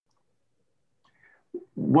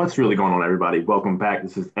What's really going on, everybody? Welcome back.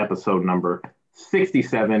 This is episode number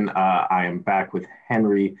 67. I am back with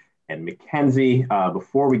Henry and Mackenzie.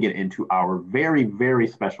 Before we get into our very, very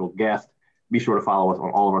special guest, be sure to follow us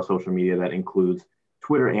on all of our social media. That includes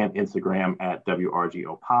Twitter and Instagram at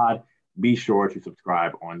WRGO Pod. Be sure to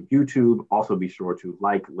subscribe on YouTube. Also, be sure to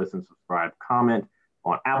like, listen, subscribe, comment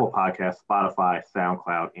on Apple Podcasts, Spotify,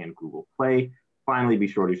 SoundCloud, and Google Play. Finally, be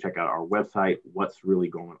sure to check out our website, what's really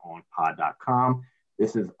going on pod.com.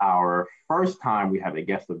 This is our first time we have a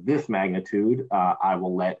guest of this magnitude. I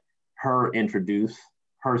will let her introduce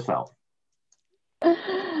herself.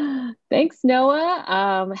 Thanks,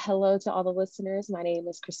 Noah. Hello to all the listeners. My name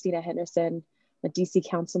is Christina Henderson, a DC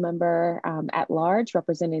council member at large,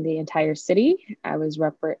 representing the entire city. I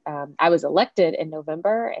was elected in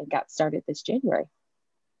November and got started this January.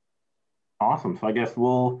 Awesome. So I guess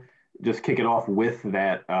we'll just kick it off with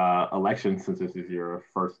that election, since this is your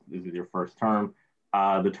first term.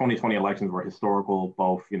 The 2020 elections were historical,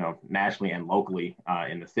 both nationally and locally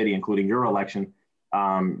in the city, including your election.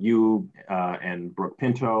 You and Brooke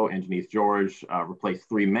Pinto and Janice George replaced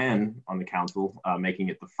three men on the council, making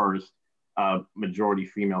it the first majority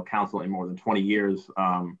female council in more than 20 years.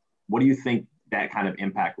 What do you think that kind of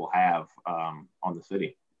impact will have on the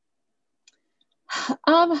city?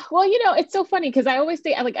 Well, it's so funny because I always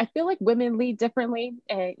say, I feel like women lead differently,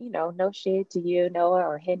 and no shade to you, Noah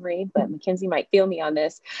or Henry, but Mackenzie might feel me on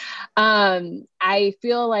this. I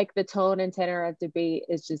feel like the tone and tenor of debate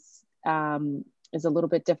is just is a little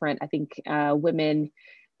bit different. I think women,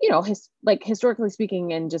 historically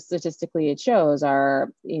speaking, and just statistically, it shows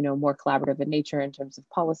are more collaborative in nature in terms of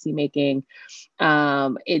policy making.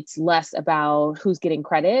 It's less about who's getting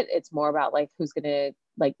credit; it's more about who's gonna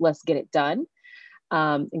let's get it done.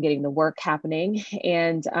 And getting the work happening.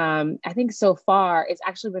 And I think so far, it's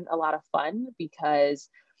actually been a lot of fun because,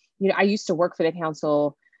 I used to work for the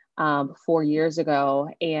council 4 years ago,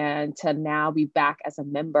 and to now be back as a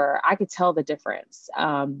member, I could tell the difference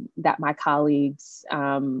that my colleagues,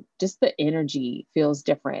 just the energy feels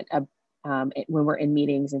different when we're in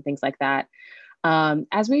meetings and things like that.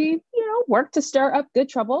 As we, work to stir up good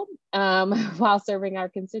trouble while serving our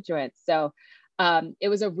constituents. So it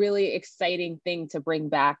was a really exciting thing to bring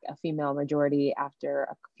back a female majority after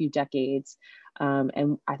a few decades.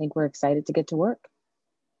 And I think we're excited to get to work.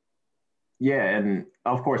 Yeah, and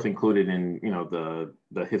of course, included in,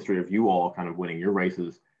 the history of you all kind of winning your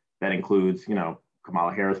races, that includes,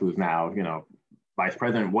 Kamala Harris, who's now, vice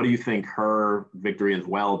president. What do you think her victory as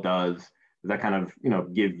well does? Does that kind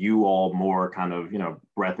of, give you all more kind of,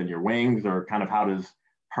 breath in your wings, or kind of how does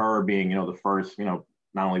her being, the first,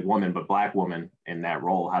 not only woman, but Black woman in that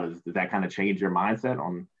role, does that kind of change your mindset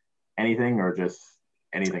on anything, or just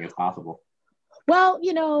anything is possible? Well,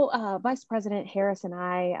 Vice President Harris and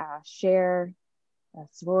I share a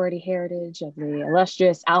sorority heritage of the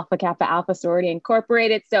illustrious Alpha Kappa Alpha Sorority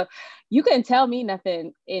Incorporated. So you couldn't tell me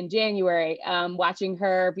nothing in January, watching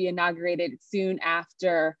her be inaugurated soon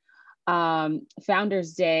after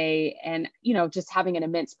Founders Day, and just having an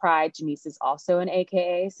immense pride. Janice is also an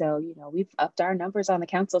AKA, so we've upped our numbers on the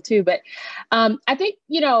council too. But I think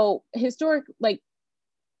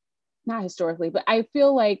not historically, but I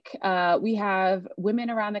feel like we have women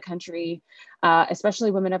around the country,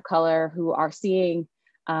 especially women of color, who are seeing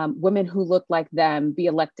women who look like them be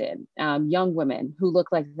elected, young women who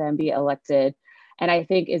look like them be elected, and I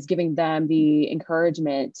think is giving them the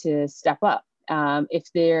encouragement to step up. If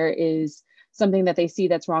there is something that they see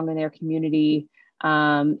that's wrong in their community,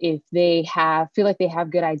 if they feel like they have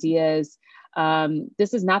good ideas,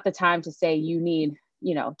 this is not the time to say you need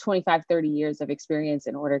 25, 30 years of experience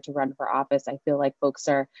in order to run for office. I feel like folks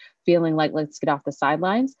are feeling like, let's get off the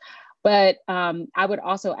sidelines. But I would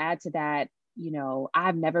also add to that,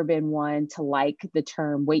 I've never been one to like the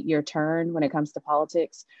term wait your turn when it comes to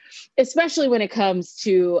politics, especially when it comes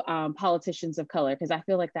to politicians of color, because I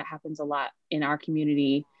feel like that happens a lot in our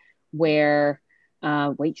community where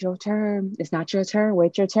wait your turn, it's not your turn,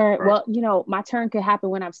 wait your turn. Right. Well, my turn could happen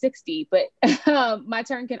when I'm 60, but my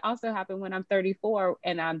turn can also happen when I'm 34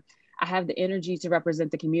 and I have the energy to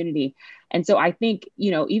represent the community. And so I think,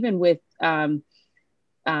 even with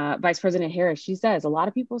Vice President Harris, she says, a lot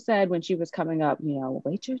of people said when she was coming up,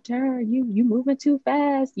 wait your turn, you moving too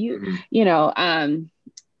fast, and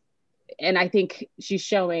I think she's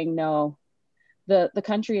showing, no, the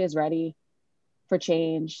country is ready for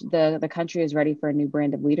change. The country is ready for a new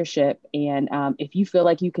brand of leadership. And if you feel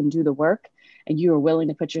like you can do the work and you are willing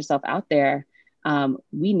to put yourself out there,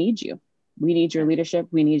 we need you. We need your leadership.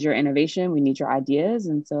 We need your innovation. We need your ideas.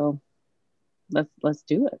 And so let's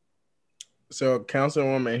do it. So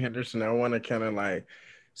Councilwoman Henderson, I want to kind of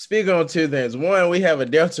speak on two things. One, we have a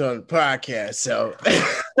Delta on the podcast, so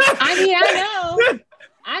I mean,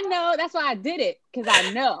 I know. That's why I did it, because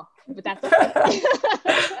I know. But that's okay.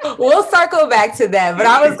 We'll circle back to that, but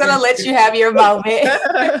I was gonna let you have your moment.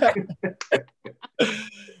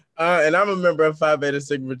 And I'm a member of Phi Beta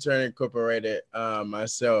Sigma Fraternity Incorporated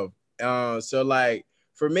myself. So like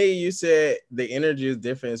for me, you said the energy is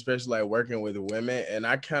different, especially like working with women. And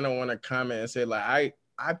I kind of want to comment and say like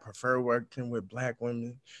I prefer working with Black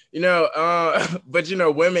women, but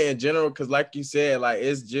women in general, because like you said, like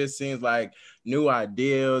it just seems like new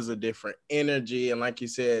ideas, a different energy, and like you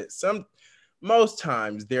said, most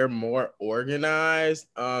times they're more organized,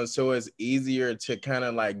 so it's easier to kind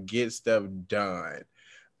of like get stuff done.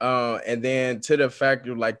 And then to the fact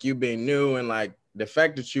of like you being new and like the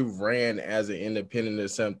fact that you ran as an independent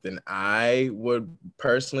is something I would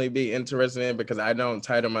personally be interested in, because I don't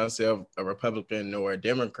title myself a Republican nor a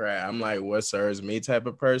Democrat. I'm like what serves me type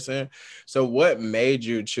of person. So what made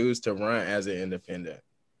you choose to run as an independent?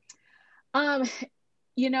 I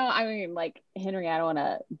mean, like, Henry, I don't want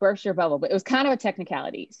to burst your bubble, but it was kind of a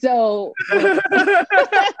technicality. So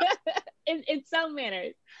in some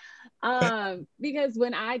manners, because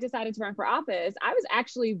when I decided to run for office, I was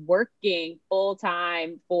actually working full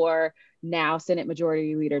time for now Senate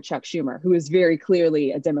Majority Leader Chuck Schumer, who is very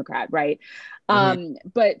clearly a Democrat, right?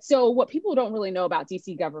 But so what people don't really know about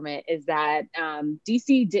DC government is that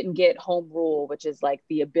DC didn't get home rule, which is like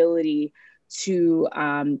the ability to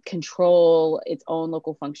control its own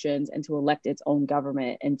local functions and to elect its own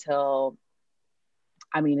government until,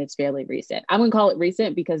 I mean, it's fairly recent. I'm going to call it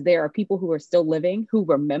recent because there are people who are still living who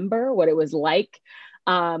remember what it was like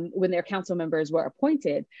when their council members were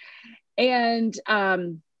appointed. And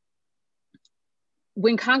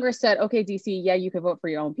when Congress said, okay, DC, yeah, you can vote for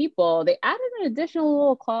your own people, they added an additional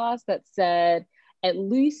little clause that said at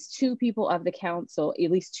least two people of the council,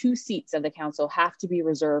 at least 2 seats of the council have to be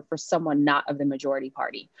reserved for someone not of the majority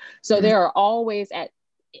party. So there are always at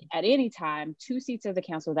any time 2 seats of the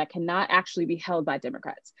council that cannot actually be held by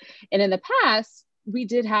Democrats. And in the past, we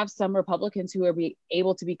did have some Republicans who were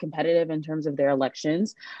able to be competitive in terms of their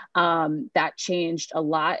elections. That changed a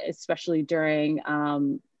lot, especially during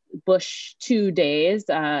Bush 2 days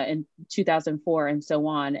in 2004 and so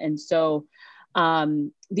on. And so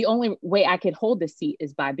the only way I could hold this seat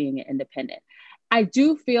is by being an independent. I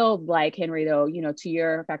do feel like, Henry, though, to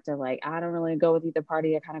your effect of like, I don't really go with either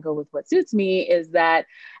party, I kind of go with what suits me, is that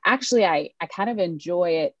actually I kind of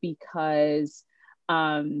enjoy it because,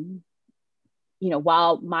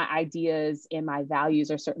 while my ideas and my values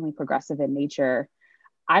are certainly progressive in nature,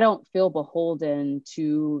 I don't feel beholden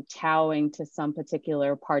to towing to some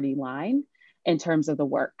particular party line in terms of the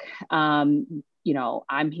work. I'm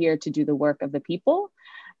here to do the work of the people.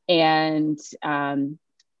 And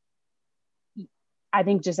I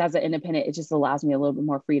think just as an independent, it just allows me a little bit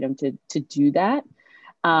more freedom to do that.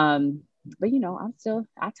 But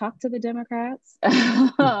I talk to the Democrats.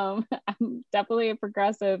 I'm definitely a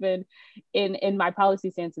progressive in my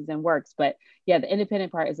policy stances and works. But yeah, the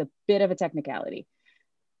independent part is a bit of a technicality.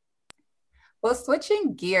 Well,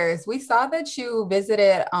 switching gears, we saw that you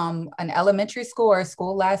visited an elementary school or a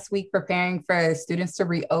school last week preparing for students to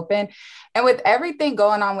reopen. And with everything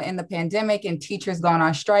going on in the pandemic and teachers going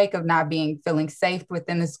on strike of not feeling safe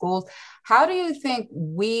within the schools, how do you think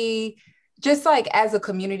we, just like as a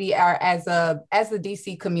community or as the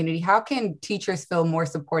DC community, how can teachers feel more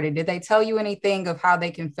supported? Did they tell you anything of how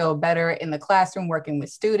they can feel better in the classroom working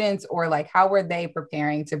with students, or like how were they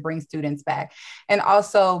preparing to bring students back? And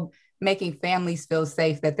also making families feel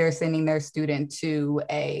safe that they're sending their student to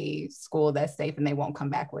a school that's safe and they won't come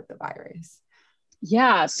back with the virus.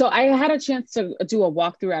 Yeah, so I had a chance to do a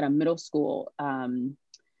walkthrough at a middle school in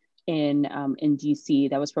DC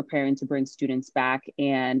that was preparing to bring students back.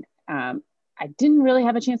 And I didn't really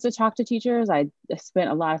have a chance to talk to teachers. I spent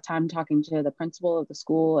a lot of time talking to the principal of the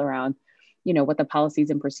school around, what the policies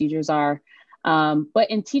and procedures are.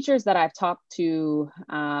 But in teachers that I've talked to,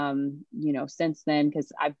 since then,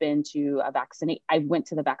 because I've been to I went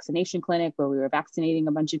to the vaccination clinic where we were vaccinating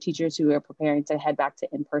a bunch of teachers who were preparing to head back to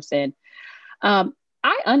in-person.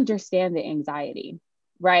 I understand the anxiety,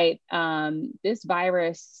 right? This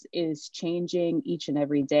virus is changing each and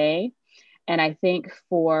every day. And I think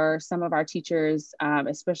for some of our teachers,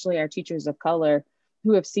 especially our teachers of color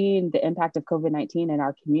who have seen the impact of COVID-19 in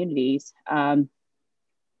our communities,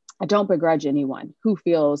 I don't begrudge anyone who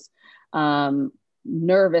feels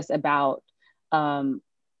nervous about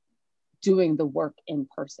doing the work in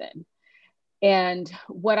person. And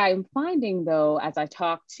what I'm finding, though, as I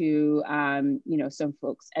talk to some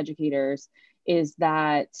folks, educators, is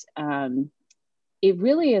that it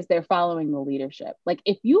really is they're following the leadership. Like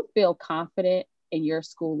if you feel confident in your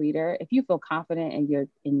school leader, if you feel confident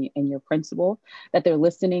in your principal, that they're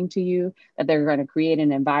listening to you, that they're going to create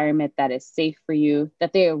an environment that is safe for you,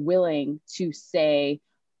 that they are willing to say,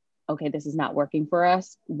 okay, this is not working for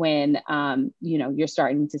us when, you're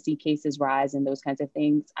starting to see cases rise and those kinds of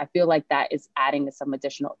things. I feel like that is adding some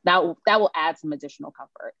additional, that will add some additional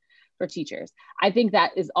comfort for teachers. I think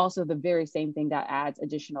that is also the very same thing that adds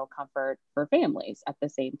additional comfort for families at the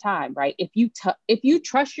same time, right? If you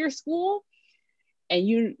trust your school and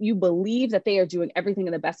you believe that they are doing everything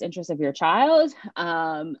in the best interest of your child,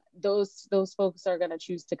 those folks are going to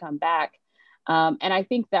choose to come back. And I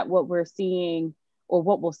think that what we're seeing, or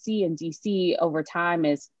what we'll see in DC over time,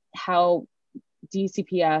 is how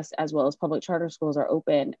DCPS as well as public charter schools are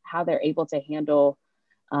open, how they're able to handle,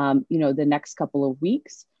 the next couple of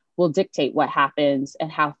weeks will dictate what happens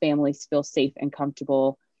and how families feel safe and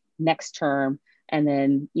comfortable next term, and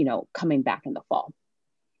then, coming back in the fall.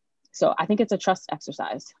 So I think it's a trust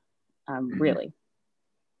exercise, really.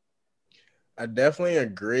 I definitely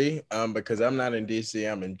agree, because I'm not in DC,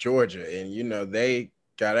 I'm in Georgia, and they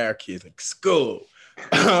got our kids in school.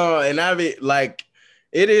 And I mean, like,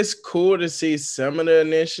 it is cool to see some of the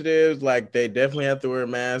initiatives. Like, they definitely have to wear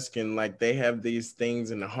masks, and like they have these things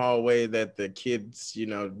in the hallway that the kids,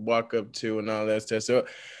 walk up to and all that stuff. So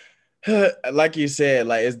like you said,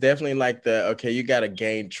 like it's definitely like you got to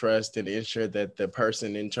gain trust and ensure that the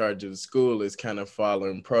person in charge of the school is kind of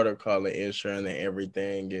following protocol and ensuring that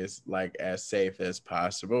everything is like as safe as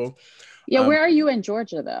possible. Yeah, where are you in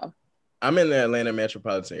Georgia though? I'm in the Atlanta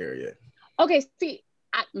metropolitan area. Okay, see,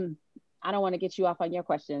 I don't want to get you off on your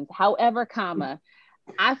questions. However,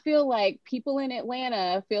 I feel like people in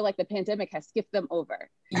Atlanta feel like the pandemic has skipped them over.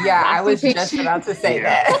 Yeah, I was just about to say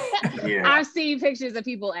that. Yeah. I've seen pictures of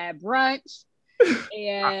people at brunch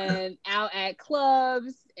and out at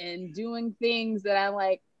clubs and doing things that I'm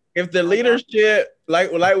like, if the leadership,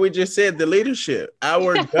 like we just said, the leadership,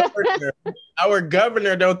 our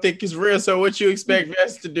governor don't think it's real. So what you expect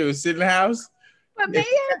us to do? Sit in the house? But Mayor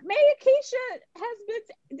Keisha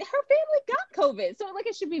her family got COVID. So like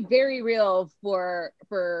it should be very real for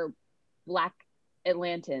Black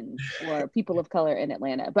Atlantans or people of color in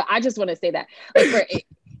Atlanta. But I just want to say that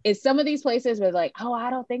it's some of these places where like, oh, I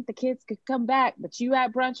don't think the kids could come back, but you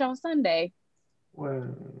at brunch on Sunday.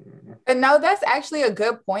 Well, no, that's actually a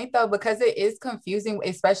good point though, because it is confusing,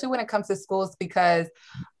 especially when it comes to schools, because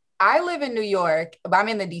I live in New York, but I'm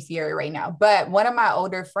in the DC area right now. But one of my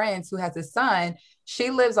older friends who has a son,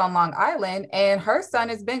 she lives on Long Island and her son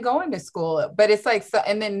has been going to school, but it's like, so,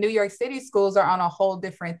 and then New York City schools are on a whole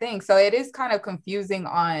different thing. So it is kind of confusing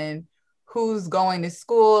on who's going to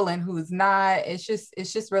school and who's not. It's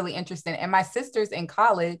just really interesting. And my sister's in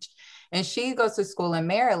college and she goes to school in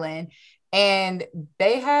Maryland, and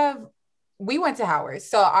we went to Howard.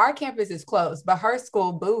 So our campus is closed, but her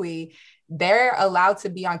school, Bowie, they're allowed to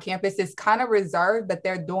be on campus. It's kind of reserved, but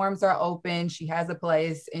their dorms are open. She has a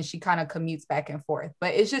place and she kind of commutes back and forth.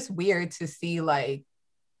 But it's just weird to see like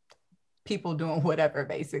people doing whatever,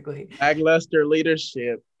 basically. Lackluster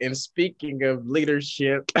leadership. And speaking of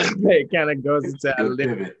leadership, it kind of goes into a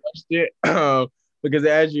little question. Because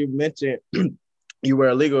as you mentioned, you were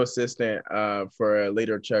a legal assistant for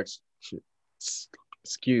Leader Chuck.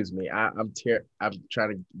 Excuse me. I'm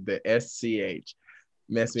trying to, the SCH.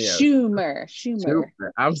 Mess me up. Schumer.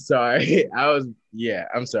 I'm sorry.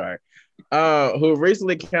 I'm sorry. Who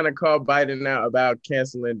recently kind of called Biden out about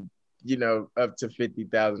canceling, up to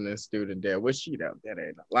 50,000 in student debt, which, that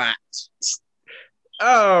ain't a lot.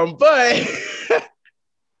 But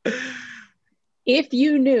if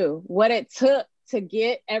you knew what it took to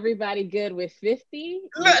get everybody good with 50,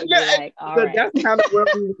 like, all right. That's kind of where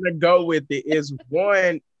we want to go with it. Is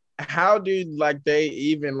one, how do they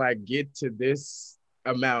even get to this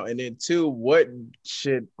amount, and then two, what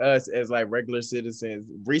should us as regular citizens,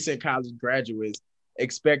 recent college graduates,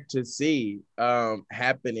 expect to see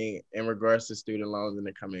happening in regards to student loans in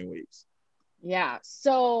the coming weeks? Yeah,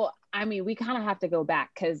 so I mean, we kind of have to go back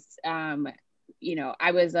because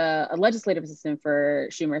I was a legislative assistant for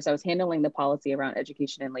Schumer, so I was handling the policy around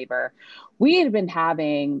education and labor. We had been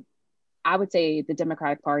having, I would say the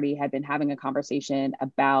Democratic Party had been having a conversation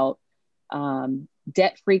about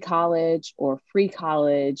debt-free college or free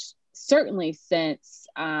college, certainly since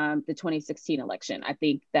the 2016 election. I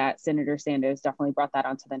think that Senator Sanders definitely brought that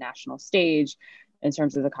onto the national stage in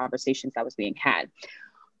terms of the conversations that was being had.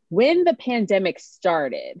 When the pandemic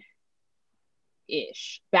started,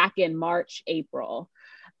 back in March, April,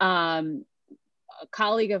 a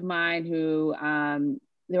colleague of mine who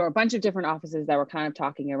there were a bunch of different offices that were kind of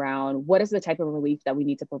talking around what is the type of relief that we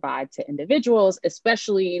need to provide to individuals,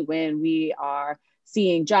 especially when we are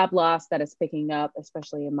seeing job loss that is picking up,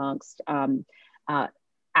 especially amongst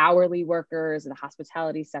hourly workers in the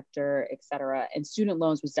hospitality sector, et cetera. And student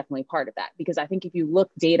loans was definitely part of that, because I think if you look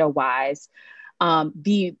data wise,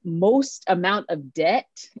 the most amount of debt,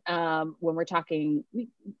 when we're talking,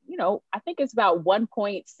 I think it's about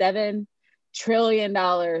 $1.7 trillion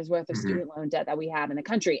worth of student loan debt that we have in the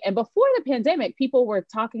country. And before the pandemic, people were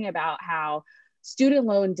talking about how student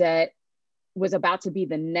loan debt was about to be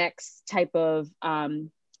the next type of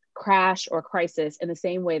crash or crisis, in the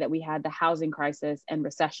same way that we had the housing crisis and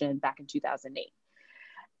recession back in 2008.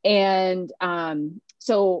 And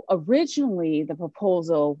so originally the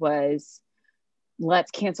proposal was,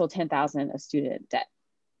 let's cancel $10,000 of student debt,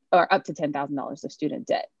 or up to $10,000 of student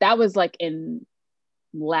debt. That was like in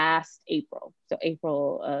last April, so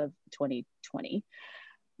April of 2020.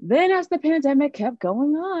 Then as the pandemic kept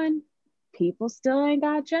going on, people still ain't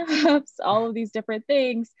got jobs, all of these different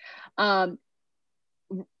things.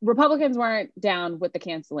 Republicans weren't down with the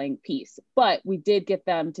canceling piece, but we did get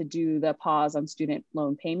them to do the pause on student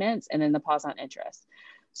loan payments and then the pause on interest.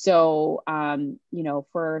 So,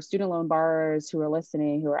 for student loan borrowers who are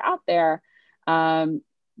listening, who are out there,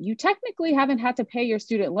 you technically haven't had to pay your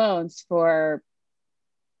student loans for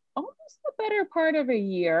almost the better part of a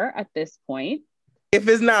year at this point. If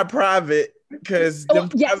it's not private, because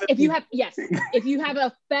if you have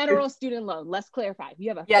a federal student loan, let's clarify. If you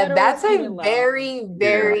have a that's a very,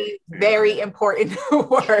 very, very important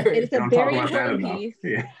word. It's a very important piece.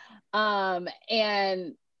 Yeah.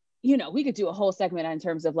 And we could do a whole segment in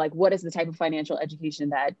terms of like, what is the type of financial education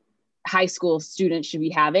that high school students should be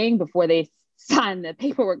having before they sign the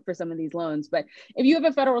paperwork for some of these loans. But if you have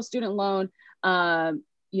a federal student loan,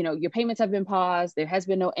 your payments have been paused. There has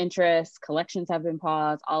been no interest. Collections have been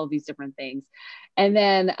paused. All of these different things. And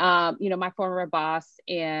then, my former boss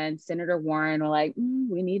and Senator Warren were like,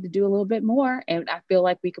 we need to do a little bit more. And I feel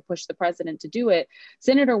like we could push the president to do it.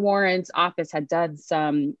 Senator Warren's office had done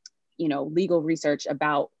some, legal research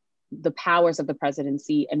about the powers of the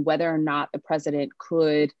presidency and whether or not the president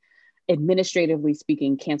could, administratively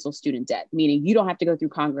speaking, cancel student debt, meaning you don't have to go through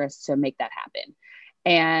Congress to make that happen.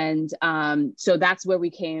 And so that's where we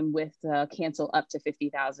came with cancel up to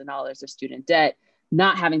 $50,000 of student debt,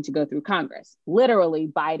 not having to go through Congress. Literally,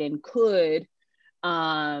 Biden could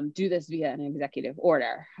do this via an executive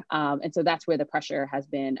order. And so that's where the pressure has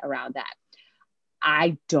been around that.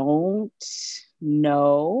 I don't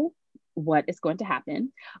know what is going to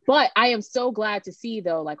happen, but I am so glad to see,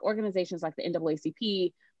 though, like organizations like the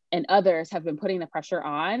NAACP and others have been putting the pressure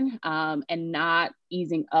on and not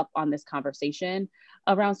easing up on this conversation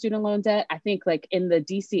around student loan debt. I think like in the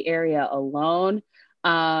DC area alone, we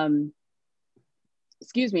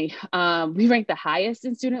rank the highest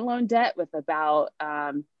in student loan debt with about,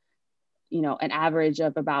 an average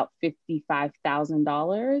of about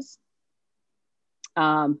 $55,000.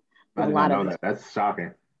 I did not know that. That's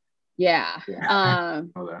shocking. Yeah.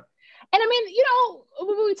 Know that. And I mean,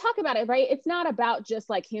 when we talk about it, right, it's not about just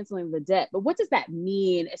like canceling the debt, but what does that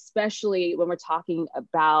mean, especially when we're talking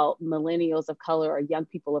about millennials of color or young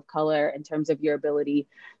people of color in terms of your ability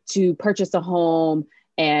to purchase a home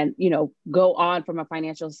and, go on from a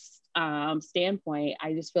financial standpoint.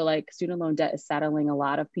 I just feel like student loan debt is saddling a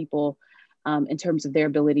lot of people in terms of their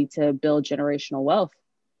ability to build generational wealth.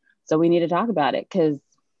 So we need to talk about it because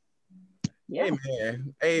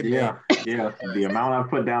Amen. Yeah. The amount I've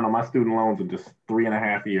put down on my student loans in just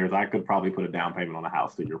 3.5 years, I could probably put a down payment on a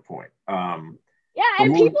house, to your point. And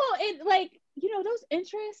people,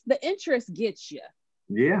 the interest gets you.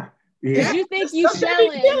 Yeah. Because you think you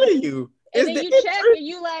shelling. You. And then you check and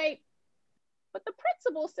you like, but the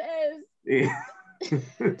principal says.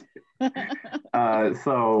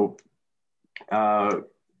 So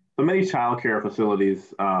many childcare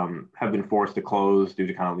facilities have been forced to close due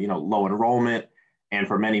to kind of, low enrollment. And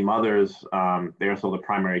for many mothers, they're still the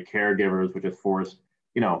primary caregivers, which has forced,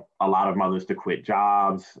 a lot of mothers to quit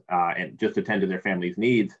jobs and just attend to their family's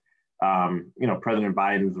needs. President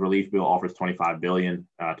Biden's relief bill offers $25 billion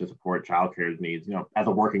to support childcare needs. As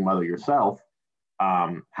a working mother yourself,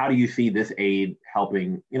 how do you see this aid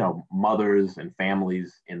helping, mothers and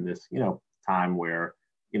families in this, time where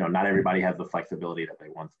not everybody has the flexibility that they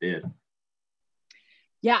once did?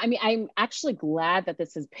 Yeah, I mean, I'm actually glad that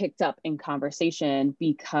this has picked up in conversation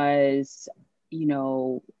because, at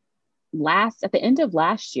the end of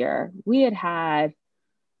last year, we had,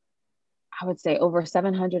 I would say, over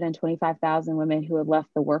 725,000 women who had left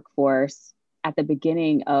the workforce at the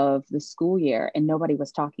beginning of the school year, and nobody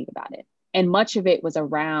was talking about it. And much of it was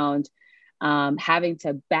around having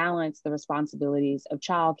to balance the responsibilities of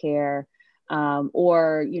childcare,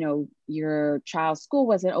 or, you know, your child's school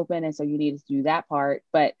wasn't open, and so you needed to do that part.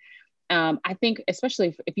 But I think,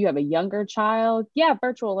 especially if you have a younger child, yeah,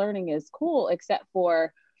 virtual learning is cool, except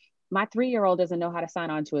for my 3-year-old doesn't know how to sign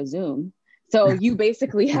on to a Zoom. So you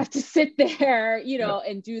basically have to sit there, you know,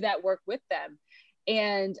 and do that work with them.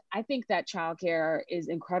 And I think that childcare is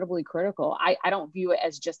incredibly critical. I don't view it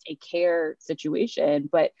as just a care situation,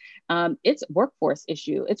 but it's a workforce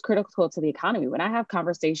issue. It's critical to the economy. When I have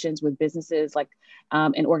conversations with businesses like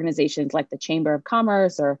and organizations like the Chamber of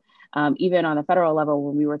Commerce, or even on the federal level,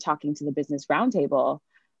 when we were talking to the Business Roundtable,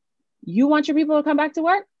 you want your people to come back to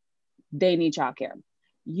work? They need childcare.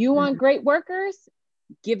 You want great workers?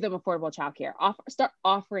 Give them affordable childcare. Start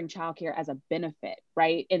offering childcare as a benefit,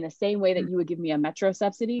 right? In the same way that you would give me a Metro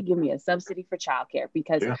subsidy, give me a subsidy for childcare,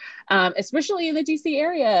 because especially in the DC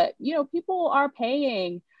area, you know, people are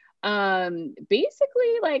paying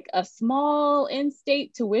basically like a small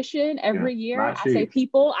in-state tuition every year. I say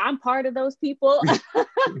people, I'm part of those people.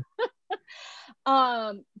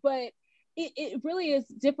 But it really is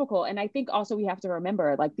difficult. And I think also we have to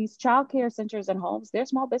remember, like, these childcare centers and homes, they're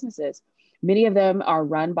small businesses. Many of them are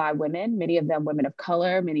run by women, many of them women of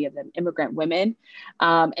color, many of them immigrant women.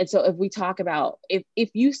 And so if we talk about, if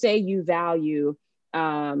you say you value,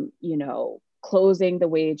 you know, closing the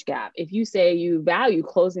wage gap, if you say you value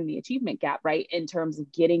closing the achievement gap, right, in terms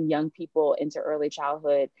of getting young people into early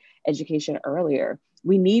childhood education earlier,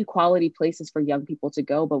 we need quality places for young people to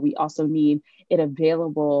go, but we also need it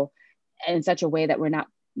available in such a way that we're not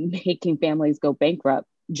making families go bankrupt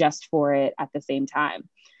just for it at the same time.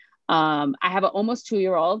 I have an almost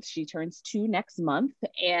 2-year-old. She turns 2 next month.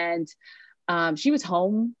 And she was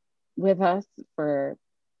home with us for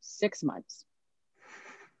 6 months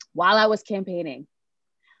while I was campaigning,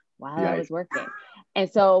 while I was working. And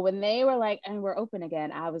so when they were like, and we're open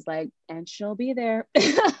again, I was like, and she'll be there.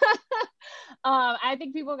 I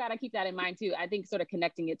think people got to keep that in mind too. I think sort of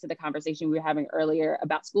connecting it to the conversation we were having earlier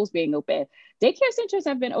about schools being open. Daycare centers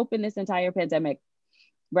have been open this entire pandemic,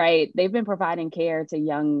 right? They've been providing care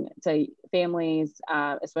to families,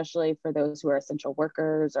 especially for those who are essential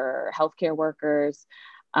workers or healthcare workers.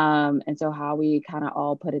 And so how we kind of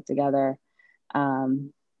all put it together,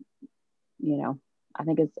 you know, I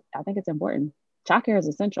think it's important. Childcare is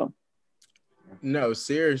essential. No,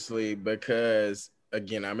 seriously, because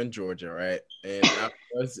again, I'm in Georgia, right? And I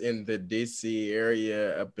was in the DC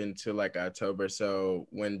area up until like October. So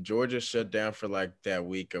when Georgia shut down for like that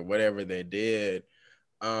week or whatever they did,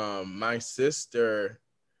 my sister,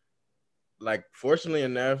 like, fortunately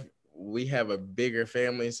enough, we have a bigger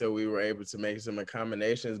family, so we were able to make some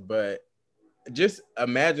accommodations. But just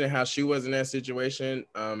imagine how she was in that situation,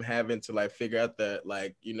 having to like figure out the,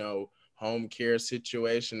 like, you know, home care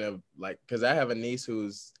situation of like, because I have a niece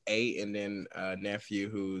who's 8 and then a nephew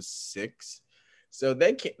who's 6. So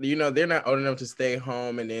they can't, you know, they're not old enough to stay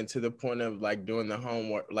home. And then to the point of like doing the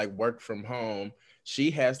homework, like work from home,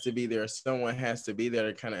 she has to be there. Someone has to be there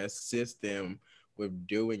to kind of assist them with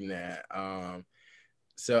doing that.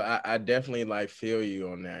 So I definitely like feel you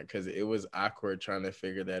on that, because it was awkward trying to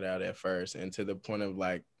figure that out at first. And to the point of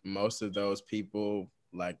like most of those people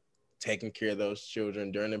like taking care of those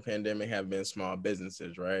children during the pandemic have been small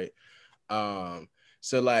businesses, right?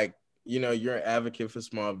 So like, you know, you're an advocate for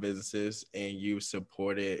small businesses and you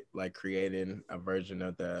supported like creating a version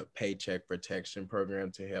of the Paycheck Protection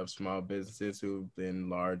Program to help small businesses who've been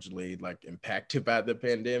largely like impacted by the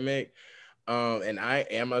pandemic. And I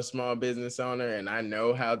am a small business owner and I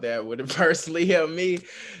know how that would have personally helped me.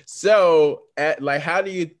 So like, how do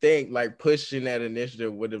you think like pushing that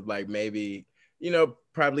initiative would have like maybe, you know,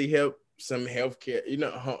 probably help some healthcare, you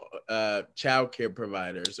know, childcare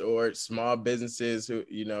providers or small businesses who,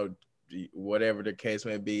 you know, whatever the case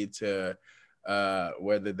may be, to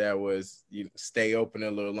whether that was, you know, stay open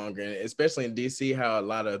a little longer, and especially in DC, how a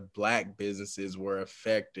lot of Black businesses were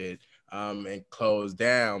affected and closed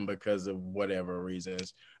down because of whatever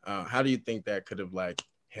reasons. How do you think that could have like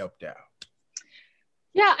helped out?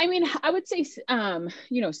 Yeah, I mean, I would say,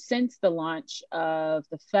 you know, since the launch of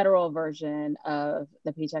the federal version of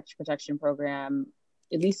the Paycheck Protection Program,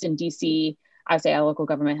 at least in DC, I would say our local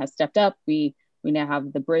government has stepped up. We now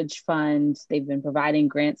have the Bridge Fund. They've been providing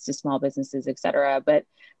grants to small businesses, et cetera. But,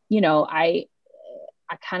 you know, I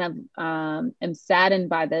kind of am saddened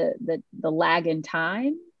by the lag in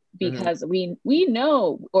time, because we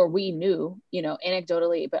know, or we knew, you know,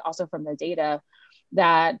 anecdotally, but also from the data,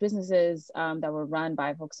 that businesses that were run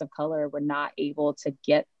by folks of color were not able to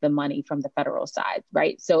get the money from the federal side,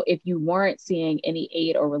 right? So if you weren't seeing any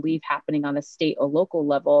aid or relief happening on the state or local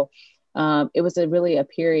level, it was really a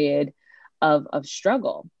period of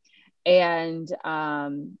struggle. And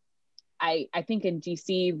I think in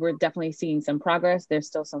DC, we're definitely seeing some progress. There's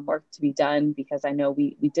still some work to be done, because I know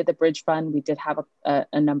we did the Bridge Fund. We did have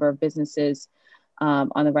a number of businesses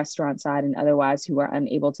on the restaurant side and otherwise who were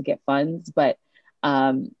unable to get funds. But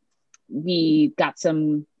we got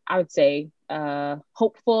some, I would say,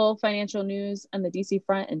 hopeful financial news on the DC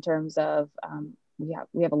front in terms of we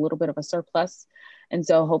have a little bit of a surplus. And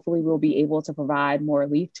so hopefully we'll be able to provide more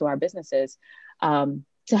relief to our businesses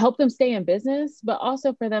to help them stay in business, but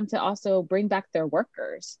also for them to also bring back their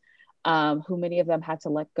workers, who many of them had to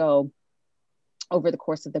let go over the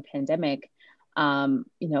course of the pandemic.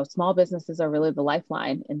 Small businesses are really the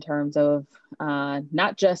lifeline in terms of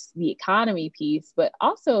not just the economy piece, but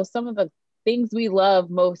also some of the things we love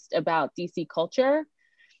most about DC culture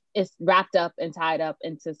is wrapped up and tied up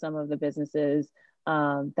into some of the businesses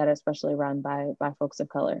that are especially run by folks of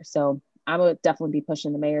color. So I would definitely be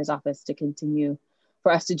pushing the mayor's office to continue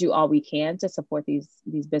for us to do all we can to support these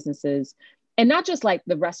businesses. And not just like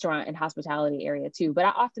the restaurant and hospitality area too, but I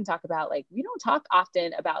often talk about, like, we don't talk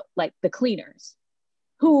often about like the cleaners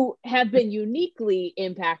who have been uniquely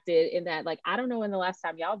impacted in that, like, I don't know when the last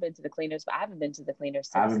time y'all been to the cleaners, but I haven't been to the cleaners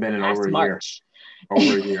since I haven't been in last over a March.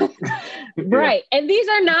 Over a year. Right. And these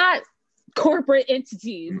are not corporate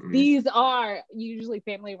entities. Mm-mm. These are usually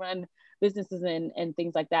family run businesses and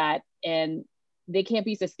things like that. And they can't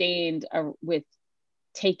be sustained with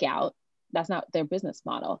takeout. That's not their business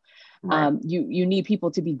model. Right. You need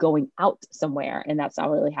people to be going out somewhere, and that's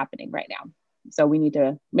not really happening right now. So we need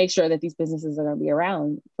to make sure that these businesses are going to be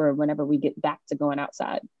around for whenever we get back to going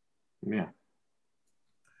outside. Yeah.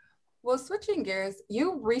 Well, switching gears,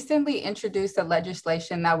 you recently introduced a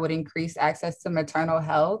legislation that would increase access to maternal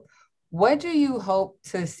health. What do you hope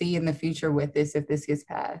to see in the future with this if this gets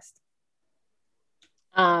passed?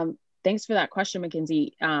 Thanks for that question,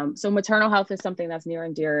 Mackenzie. So maternal health is something that's near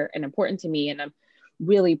and dear and important to me. And I'm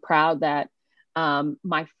really proud that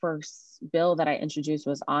my first bill that I introduced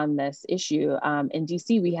was on this issue. In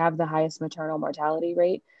DC, we have the highest maternal mortality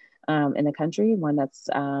rate in the country, one that's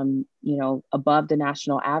above the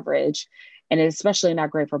national average. And it's especially not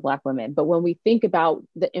great for Black women. But when we think about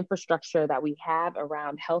the infrastructure that we have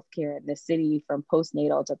around healthcare in the city, from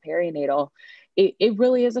postnatal to perinatal, it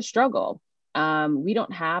really is a struggle. We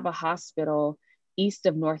don't have a hospital east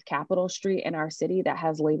of North Capitol Street in our city that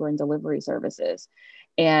has labor and delivery services.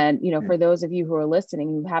 And, for those of you who are listening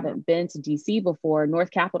who haven't been to DC before,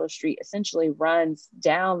 North Capitol Street essentially runs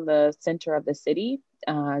down the center of the city,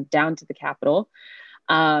 down to the Capitol.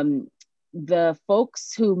 The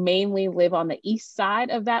folks who mainly live on the east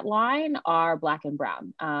side of that line are Black and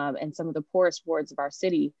brown, and some of the poorest wards of our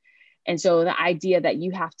city. And so the idea that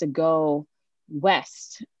you have to go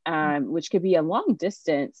west, which could be a long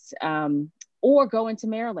distance, or go into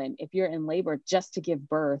Maryland if you're in labor just to give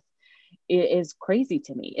birth, is crazy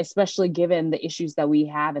to me, especially given the issues that we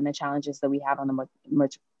have and the challenges that we have on the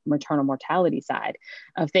maternal mortality side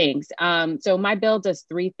of things. So my bill does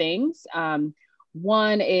three things.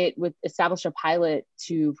 One, it would establish a pilot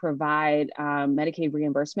to provide Medicaid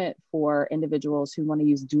reimbursement for individuals who want to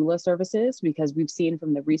use doula services, because we've seen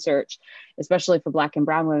from the research, especially for Black and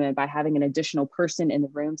brown women, by having an additional person in the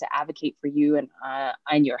room to advocate for you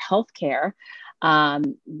and your health care,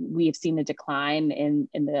 we have seen a decline in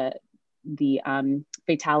the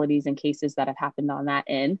fatalities and cases that have happened on that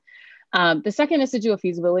end. The second is to do a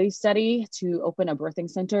feasibility study to open a birthing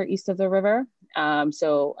center east of the river.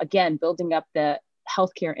 So again, building up the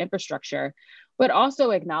healthcare infrastructure, but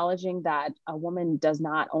also acknowledging that a woman does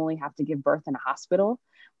not only have to give birth in a hospital.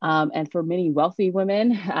 And for many wealthy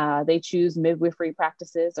women, they choose midwifery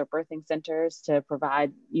practices or birthing centers to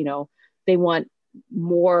provide, they want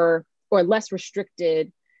more or less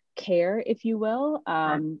restricted care, if you will.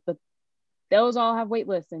 But those all have wait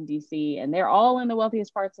lists in DC, and they're all in the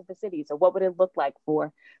wealthiest parts of the city. So what would it look like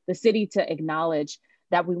for the city to acknowledge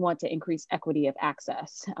that we want to increase equity of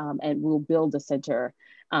access, and we'll build a center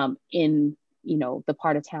in the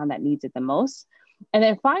part of town that needs it the most? And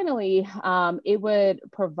then finally, it would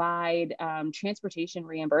provide transportation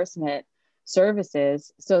reimbursement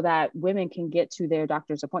services so that women can get to their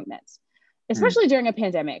doctor's appointments, especially during a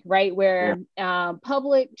pandemic, right? Where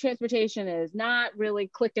public transportation is not really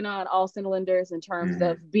clicking on all cylinders in terms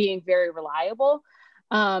of being very reliable.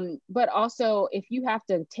 But also, if you have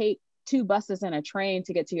to take 2 buses and a train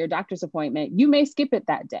to get to your doctor's appointment, you may skip it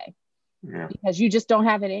that day because you just don't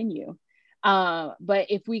have it in you. But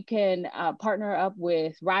if we can partner up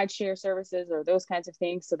with rideshare services or those kinds of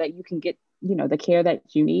things so that you can get, the care that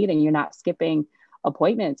you need and you're not skipping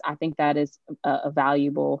appointments, I think that is a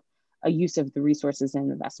valuable a use of the resources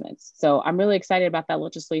and investments. So I'm really excited about that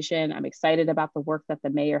legislation. I'm excited about the work that the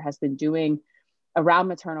mayor has been doing around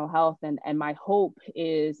maternal health. And my hope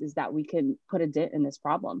is that we can put a dent in this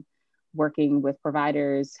problem, working with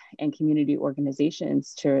providers and community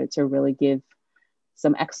organizations to really give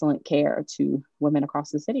some excellent care to women across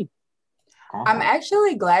the city. I'm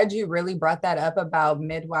actually glad you really brought that up about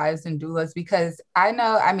midwives and doulas, because I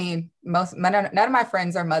know, I mean, none of my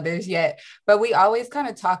friends are mothers yet, but we always kind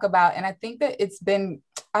of talk about, and I think that it's been,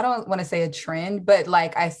 I don't want to say a trend, but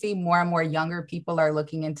like I see more and more younger people are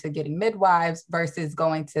looking into getting midwives versus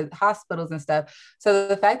going to hospitals and stuff. So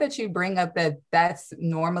the fact that you bring up that that's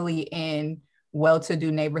normally in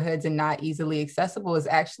well-to-do neighborhoods and not easily accessible is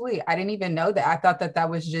actually, I didn't even know that. I thought that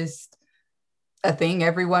was just a thing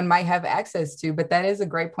everyone might have access to. But that is a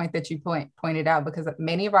great point that you pointed out, because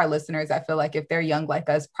many of our listeners, I feel like if they're young like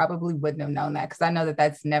us, probably wouldn't have known that, because I know that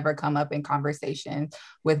that's never come up in conversations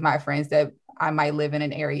with my friends, that I might live in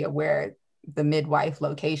an area where the midwife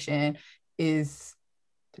location is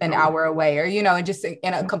an hour away, or, you know, and just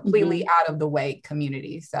in a completely out of the way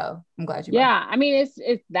community. So I'm glad you. Yeah, I mean,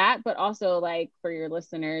 it's that, but also, like, for your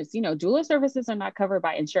listeners, you know, doula services are not covered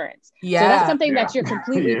by insurance. Yeah. So that's something that you're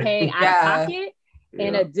completely paying out of pocket,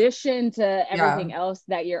 in addition to everything else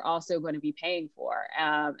that you're also going to be paying for.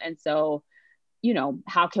 And so, you know,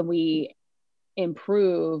 how can we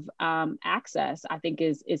improve access, I think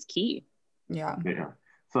is key. Yeah.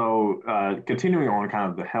 So continuing on kind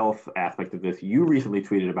of the health aspect of this, you recently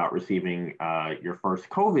tweeted about receiving your first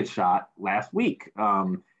COVID shot last week.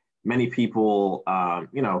 Many people,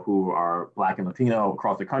 you know, who are Black and Latino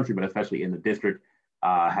across the country, but especially in the district,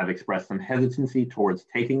 have expressed some hesitancy towards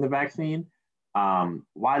taking the vaccine.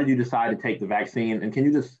 Why did you decide to take the vaccine? And can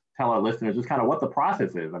you just tell our listeners just kind of what the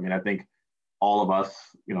process is? I mean, I think all of us,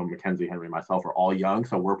 you know, Mackenzie, Henry, and myself are all young,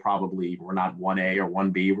 so we're not 1A or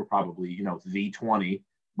 1B, we're probably, you know, Z20.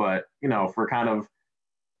 But, you know, for kind of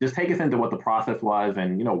just take us into what the process was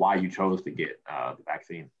and, you know, why you chose to get the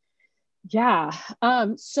vaccine. Yeah.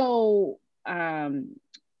 So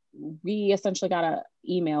we essentially got an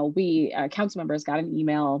email. Council members got an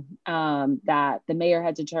email that the mayor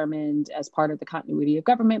had determined, as part of the continuity of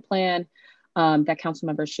government plan, that council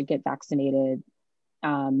members should get vaccinated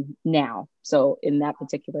now. So in that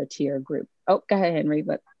particular tier group. Oh, go ahead, Henry.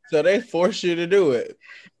 But so they forced you to do it?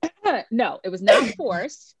 No, it was not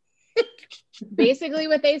forced. Basically,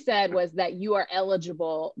 what they said was that you are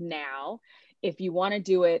eligible now. If you want to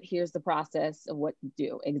do it, here's the process of what to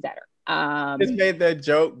do, etc. Just made that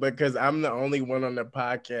joke because I'm the only one on the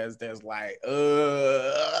podcast that's like,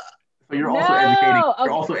 So you're also educating. Okay.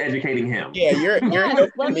 You're also educating him. Yeah, you're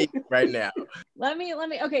helping me right now. Let me.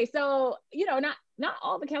 Okay, so, you know, not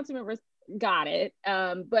all the council members got it,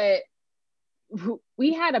 but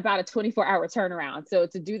we had about a 24-hour turnaround. So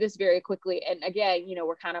to do this very quickly, and again, you know,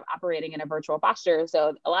 we're kind of operating in a virtual posture,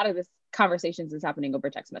 so a lot of this conversations is happening over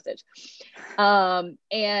text message. And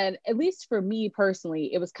at least for me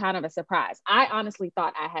personally, it was kind of a surprise. I honestly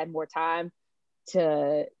thought I had more time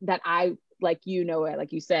like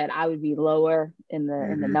you said, I would be lower in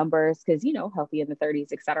the numbers, because, you know, healthy in the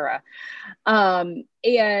 30s, etc. And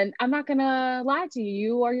I'm not gonna lie to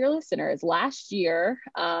you or your listeners. Last year,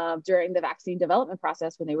 during the vaccine development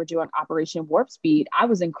process, when they were doing Operation Warp Speed, I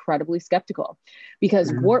was incredibly skeptical,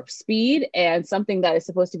 because warp speed and something that is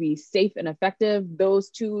supposed to be safe and effective, those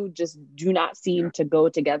two just do not seem to go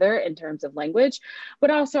together in terms of language. But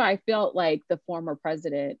also, I felt like the former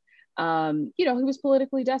president, you know, he was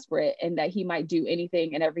politically desperate, and that he might do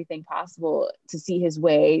anything and everything possible to see his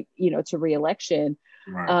way, you know, to re-election.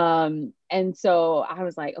 Right. And so I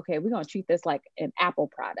was like, okay, we're going to treat this like an Apple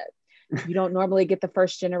product. You don't normally get the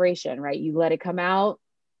first generation, right? You let it come out,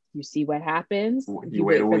 you see what happens. You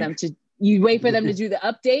wait for them to do the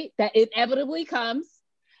update that inevitably comes,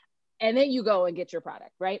 and then you go and get your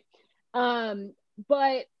product, right?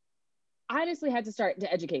 But I honestly had to start to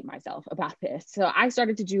educate myself about this. So I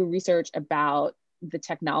started to do research about the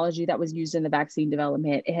technology that was used in the vaccine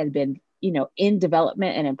development. It had been, you know, in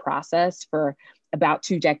development and in process for about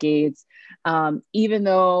 2 decades. Even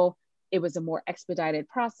though it was a more expedited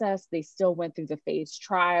process, they still went through the phased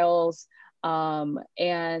trials,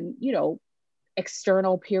 and, you know,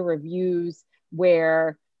 external peer reviews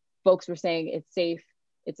where folks were saying it's safe,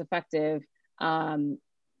 it's effective.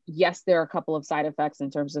 Yes, there are a couple of side effects in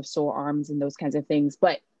terms of sore arms and those kinds of things.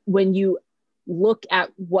 But when you look at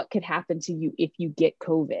what could happen to you if you get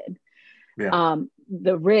COVID,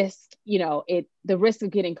 the risk, you know, the risk of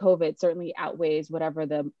getting COVID certainly outweighs whatever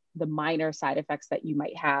the minor side effects that you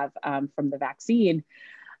might have from the vaccine.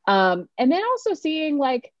 And then also seeing,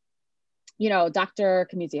 like, Dr.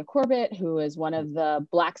 Kamizia Corbett, who is one of the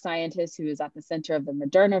Black scientists who is at the center of the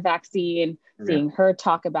Moderna vaccine, seeing her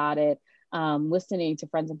talk about it, listening to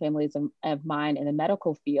friends and families of mine in the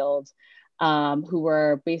medical field, who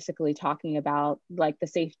were basically talking about like the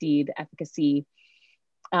safety, the efficacy,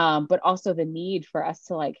 but also the need for us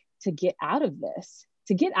to get out of this.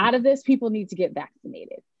 To get out of this, people need to get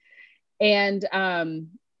vaccinated. And,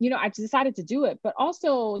 I decided to do it, but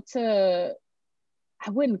also it's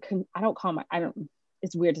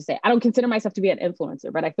weird to say, I don't consider myself to be an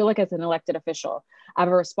influencer, but I feel like as an elected official, I have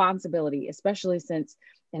a responsibility, especially since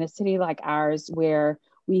in a city like ours, where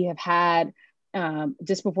we have had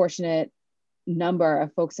disproportionate number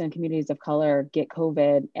of folks in communities of color get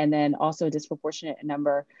COVID, and then also a disproportionate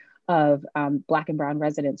number of Black and Brown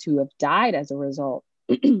residents who have died as a result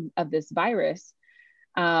of this virus,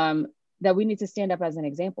 that we need to stand up as an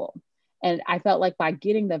example. And I felt like by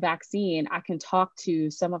getting the vaccine, I can talk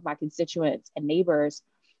to some of my constituents and neighbors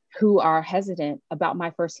who are hesitant about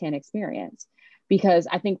my firsthand experience. Because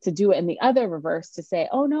I think to do it in the other reverse, to say,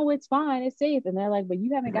 oh no, it's fine, it's safe. And they're like, but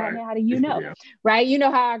you haven't gotten it, how do you know? Right? You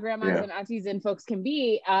know how our grandmas and aunties and folks can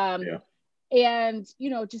be. And,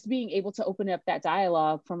 just being able to open up that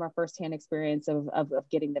dialogue from our firsthand experience of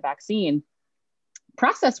getting the vaccine.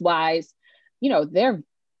 Process-wise, they're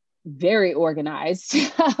very organized.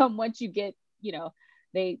 Once you get,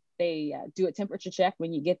 they do a temperature check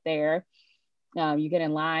when you get there. You get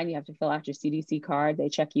in line, you have to fill out your CDC card, they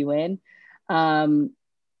check you in. The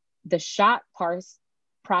shot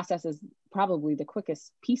process is probably the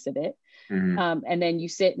quickest piece of it. And then you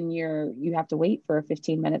sit and you have to wait for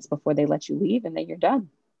 15 minutes before they let you leave, and then you're done.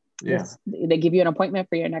 Yes. They give you an appointment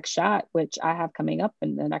for your next shot, which I have coming up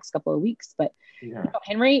in the next couple of weeks. But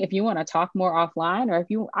Henry, if you want to talk more offline, or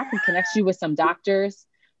I can connect you with some doctors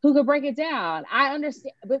who could break it down. I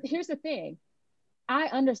understand, but here's the thing. I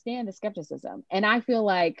understand the skepticism, and I feel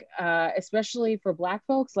like, especially for Black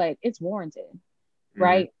folks, like it's warranted,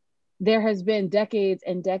 right? There has been decades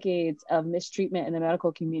and decades of mistreatment in the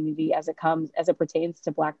medical community as it pertains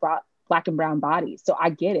to Black and Brown bodies. So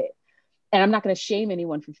I get it. And I'm not going to shame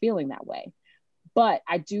anyone for feeling that way. But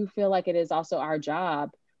I do feel like it is also our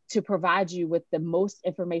job to provide you with the most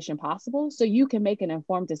information possible so you can make an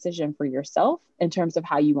informed decision for yourself in terms of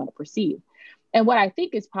how you want to proceed. And what I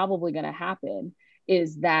think is probably going to happen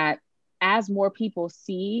is that as more people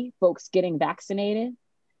see folks getting vaccinated,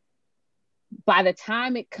 by the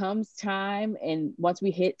time it comes time, and once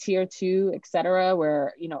we hit tier 2, et cetera,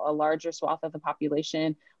 where, a larger swath of the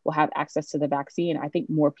population will have access to the vaccine, I think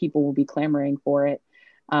more people will be clamoring for it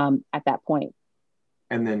at that point.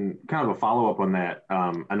 And then kind of a follow-up on that,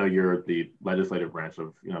 I know you're the legislative branch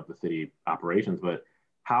of, the city operations, but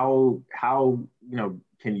how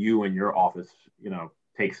can you and your office,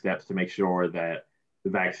 take steps to make sure that the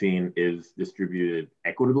vaccine is distributed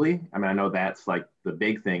equitably? I mean, I know that's like the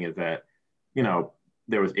big thing is that,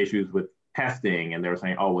 there was issues with testing, and they were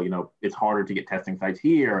saying, oh, well, it's harder to get testing sites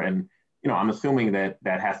here. And, I'm assuming that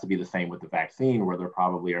has to be the same with the vaccine, where there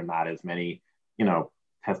probably are not as many,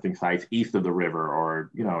 testing sites east of the river,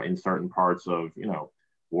 or, in certain parts of,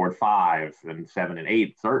 Ward 5 and 7 and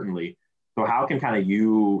 8, certainly. So how can kind of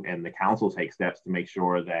you and the council take steps to make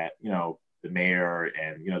sure that, the mayor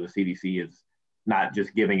and, the CDC is not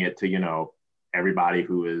just giving it to, everybody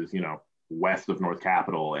who is, west of North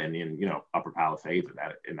Capitol and in, Upper Palisades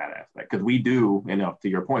in that aspect? Because we do, to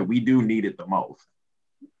your point, we do need it the most.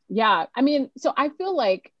 Yeah, I mean, so I feel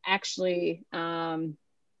like actually, I'm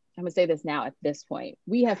gonna say this now at this point,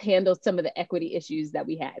 we have handled some of the equity issues that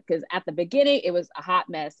we had, because at the beginning it was a hot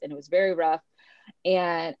mess and it was very rough.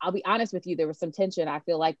 And I'll be honest with you, there was some tension, I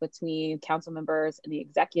feel like, between council members and the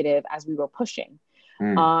executive as we were pushing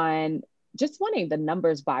on just wanting the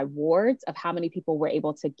numbers by wards of how many people were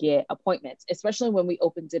able to get appointments, especially when we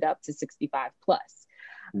opened it up to 65 plus.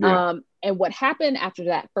 And what happened after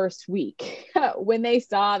that first week, when they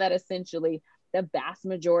saw that essentially the vast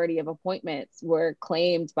majority of appointments were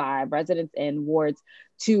claimed by residents in wards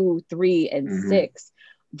 2, 3, and 6,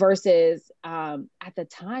 versus at the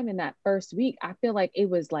time in that first week, I feel like it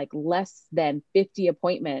was like less than 50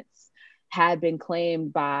 appointments had been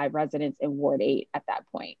claimed by residents in Ward 8 at that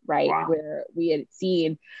point, right? Wow. Where we had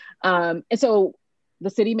seen. And so the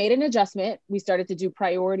city made an adjustment. We started to do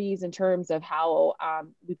priorities in terms of how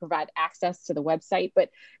we provide access to the website. But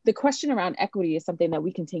the question around equity is something that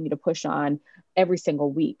we continue to push on every single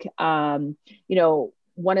week.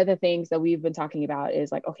 One of the things that we've been talking about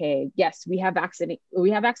is like, okay, yes, we have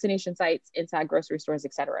vaccination sites inside grocery stores,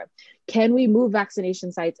 et cetera. Can we move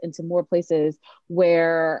vaccination sites into more places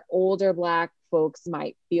where older Black folks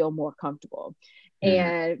might feel more comfortable?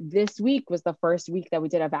 And this week was the first week that we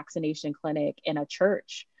did a vaccination clinic in a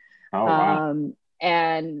church. Oh, wow.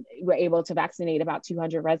 And we're able to vaccinate about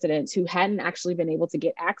 200 residents who hadn't actually been able to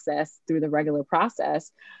get access through the regular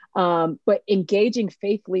process. But engaging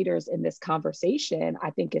faith leaders in this conversation,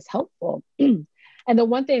 I think, is helpful. And the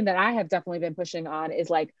one thing that I have definitely been pushing on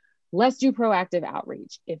is like, let's do proactive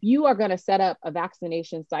outreach. If you are going to set up a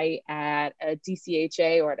vaccination site at a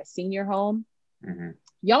DCHA or at a senior home,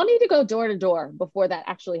 y'all need to go door to door before that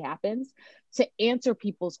actually happens to answer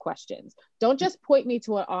people's questions. Don't just point me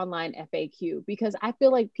to an online FAQ, because I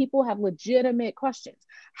feel like people have legitimate questions.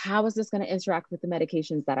 How is this going to interact with the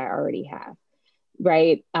medications that I already have?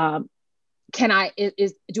 Right? Do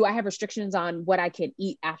I have restrictions on what I can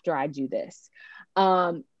eat after I do this?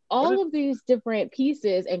 All of these different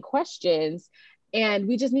pieces and questions, and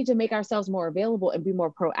we just need to make ourselves more available and be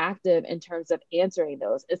more proactive in terms of answering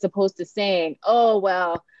those, as opposed to saying, oh,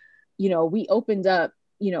 well, we opened up,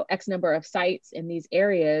 X number of sites in these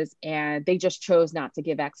areas and they just chose not to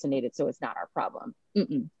get vaccinated, so it's not our problem.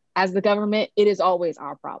 As the government, it is always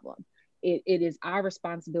our problem. It is our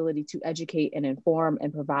responsibility to educate and inform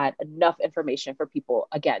and provide enough information for people,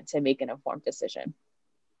 again, to make an informed decision.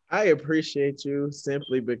 I appreciate you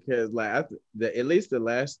simply because, like, at least the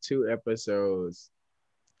last 2 episodes,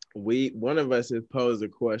 one of us has posed a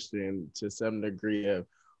question to some degree of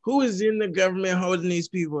who is in the government holding these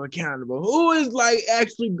people accountable? Who is like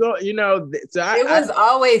actually it was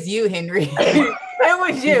always you, Henry. It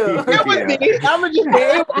was you. It was me. We're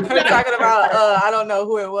talking about I don't know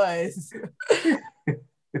who it was.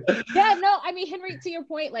 Yeah, no, I mean, Henry, to your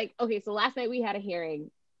point, like, okay, so last night we had a hearing,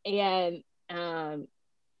 and I'm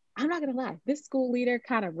not gonna lie, this school leader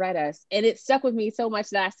kind of read us, and it stuck with me so much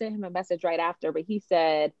that I sent him a message right after. But he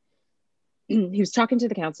said, he was talking to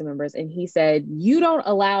the council members, and he said, you don't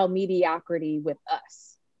allow mediocrity with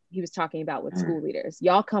us. He was talking about with school leaders.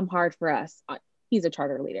 Y'all come hard for us. He's a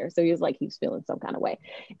charter leader, so he was like, he's feeling some kind of way.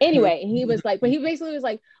 Anyway, he was like, but he basically was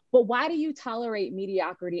like, but why do you tolerate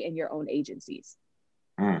mediocrity in your own agencies?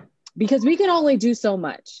 Because we can only do so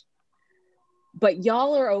much. But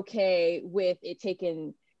y'all are okay with it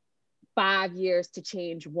taking 5 years to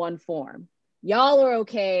change one form. Y'all are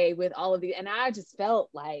okay with all of these. And I just felt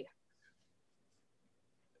like,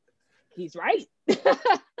 he's right.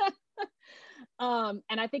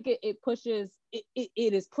 And I think it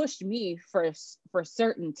has pushed me for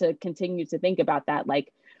certain to continue to think about that.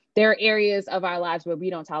 Like, there are areas of our lives where we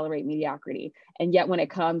don't tolerate mediocrity. And yet when it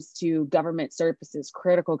comes to government services,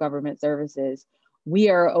 critical government services, we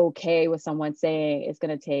are okay with someone saying it's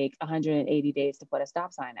going to take 180 days to put a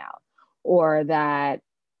stop sign out, or that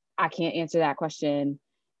I can't answer that question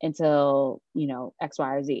until, X,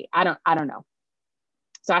 Y, or Z. I don't know.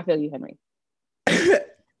 So I feel you, Henry.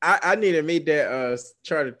 I need to meet that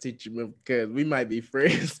charter teacher because we might be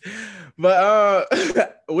friends. But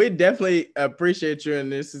we definitely appreciate you,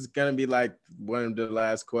 and this is gonna be like one of the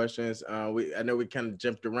last questions. I know we kind of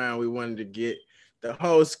jumped around. We wanted to get the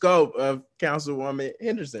whole scope of Councilwoman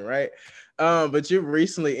Henderson, right? But you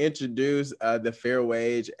recently introduced the Fair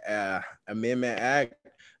Wage Amendment Act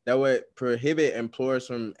that would prohibit employers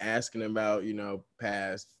from asking about,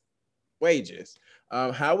 past wages.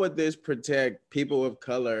 How would this protect people of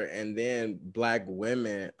color and then Black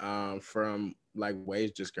women from like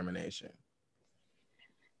wage discrimination?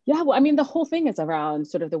 Yeah, well, I mean, the whole thing is around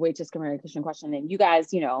sort of the wage discrimination question. And you guys,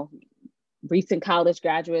 recent college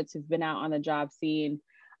graduates who've been out on the job scene.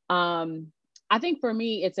 I think for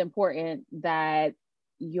me, it's important that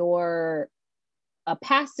a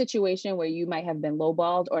past situation where you might have been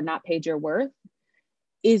lowballed or not paid your worth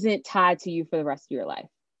isn't tied to you for the rest of your life.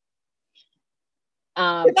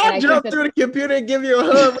 Can I jump through the computer and give you a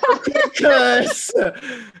hug? Because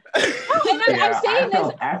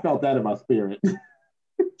I felt that in my spirit.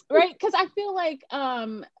 Right, because I feel like,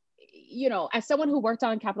 as someone who worked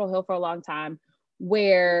on Capitol Hill for a long time,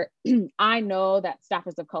 where I know that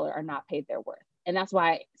staffers of color are not paid their worth. And that's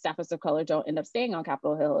why staffers of color don't end up staying on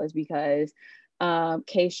Capitol Hill, is because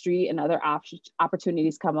K Street and other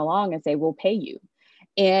opportunities come along and say, we'll pay you.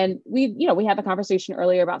 And we had the conversation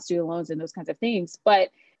earlier about student loans and those kinds of things. But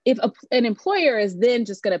if an employer is then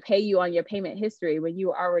just going to pay you on your payment history when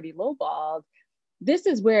you are already lowballed, this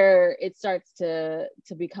is where it starts to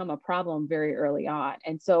become a problem very early on.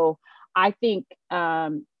 And so I think,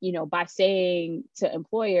 by saying to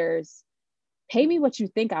employers, pay me what you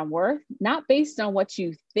think I'm worth, not based on what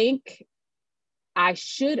you think I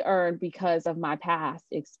should earn because of my past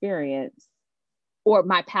experience or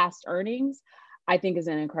my past earnings, I think is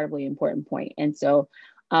an incredibly important point. And so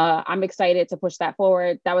I'm excited to push that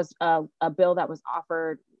forward. That was a bill that was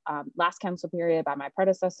offered last council period by my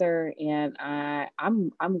predecessor, and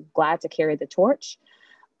I'm glad to carry the torch.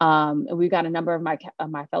 And we've got a number of my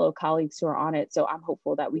fellow colleagues who are on it, so I'm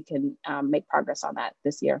hopeful that we can make progress on that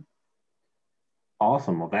this year.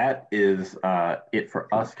 Awesome. Well, that is it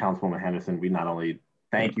for us, Councilwoman Henderson. We not only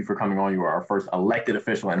thank you for coming on, you are our first elected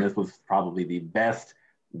official, and this was probably the best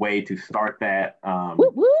way to start that.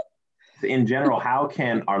 Whoop, whoop. In general, how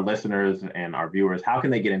can our listeners and our viewers, how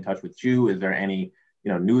can they get in touch with you? Is there any,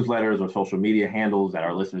 newsletters or social media handles that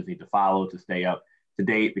our listeners need to follow to stay up to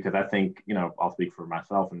date? Because I think, I'll speak for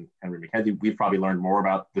myself and Henry McKenzie, we've probably learned more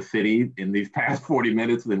about the city in these past 40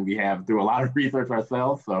 minutes than we have through a lot of research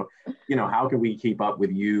ourselves. So, how can we keep up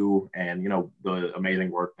with you and, the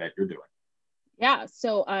amazing work that you're doing? Yeah,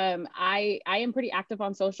 so I am pretty active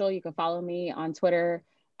on social. You can follow me on Twitter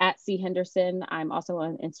at C Henderson. I'm also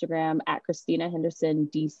on Instagram at Christina Henderson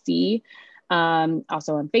DC.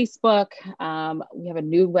 Also on Facebook. We have a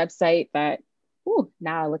new website that,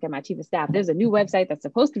 now I look at my chief of staff. There's a new website that's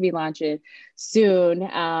supposed to be launching soon,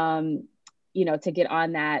 to get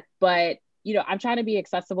on that. But, I'm trying to be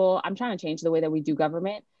accessible. I'm trying to change the way that we do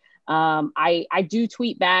government. I do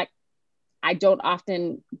tweet back. I don't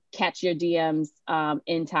often catch your DMs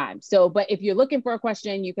in time. So, but if you're looking for a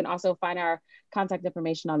question, you can also find our contact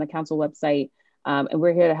information on the council website. And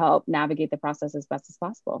we're here to help navigate the process as best as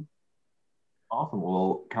possible. Awesome.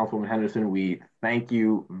 Well, Councilwoman Henderson, we thank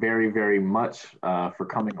you very, very much for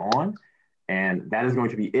coming on. And that is going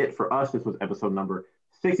to be it for us. This was episode number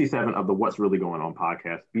 67 of the What's Really Going On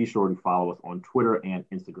podcast. Be sure to follow us on Twitter and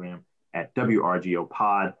Instagram at WRGO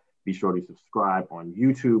Pod. Be sure to subscribe on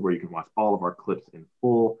YouTube, where you can watch all of our clips in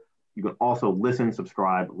full. You can also listen,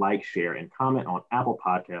 subscribe, like, share, and comment on Apple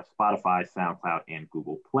Podcasts, Spotify, SoundCloud, and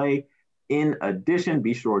Google Play. In addition,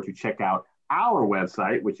 be sure to check out our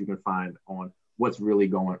website, which you can find on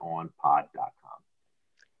what'sreallygoingonpod.com.